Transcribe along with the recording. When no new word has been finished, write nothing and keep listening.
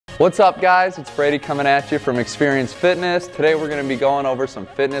What's up guys, it's Brady coming at you from Xperience Fitness. Today we're going to be going over some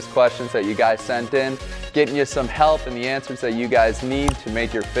fitness questions that you guys sent in, getting you some help and the answers that you guys need to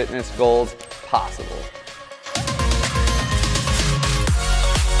make your fitness goals possible.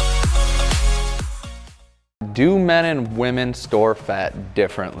 Do men and women store fat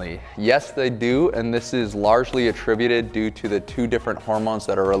differently? Yes, they do, and this is largely attributed due to the two different hormones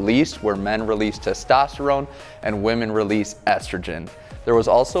that are released, where men release testosterone and women release estrogen. There was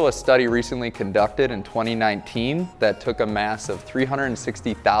also a study recently conducted in 2019 that took a mass of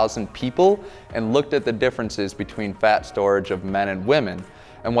 360,000 people and looked at the differences between fat storage of men and women.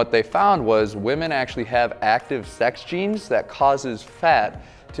 And what they found was women actually have active sex genes that causes fat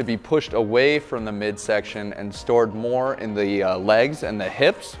to be pushed away from the midsection and stored more in the legs and the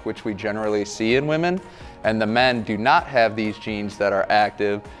hips, which we generally see in women. And the men do not have these genes that are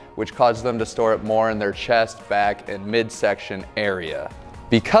active, which causes them to store it more in their chest, back, and midsection area.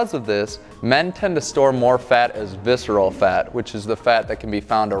 Because of this, men tend to store more fat as visceral fat, which is the fat that can be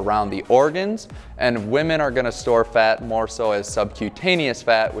found around the organs, and women are going to store fat more so as subcutaneous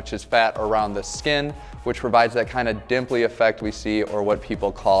fat, which is fat around the skin, which provides that kind of dimply effect we see, or what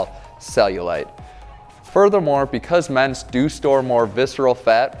people call cellulite. Furthermore, because men do store more visceral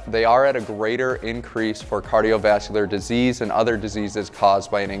fat, they are at a greater increase for cardiovascular disease and other diseases caused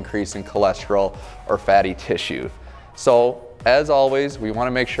by an increase in cholesterol or fatty tissue. So, as always, we want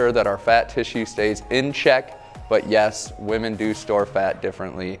to make sure that our fat tissue stays in check, but yes, women do store fat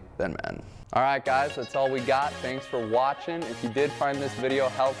differently than men. Alright guys, that's all we got. Thanks for watching. If you did find this video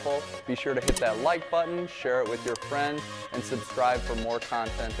helpful, be sure to hit that like button, share it with your friends, and subscribe for more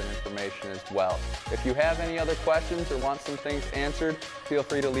content and information as well. If you have any other questions or want some things answered, feel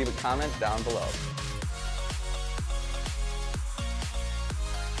free to leave a comment down below.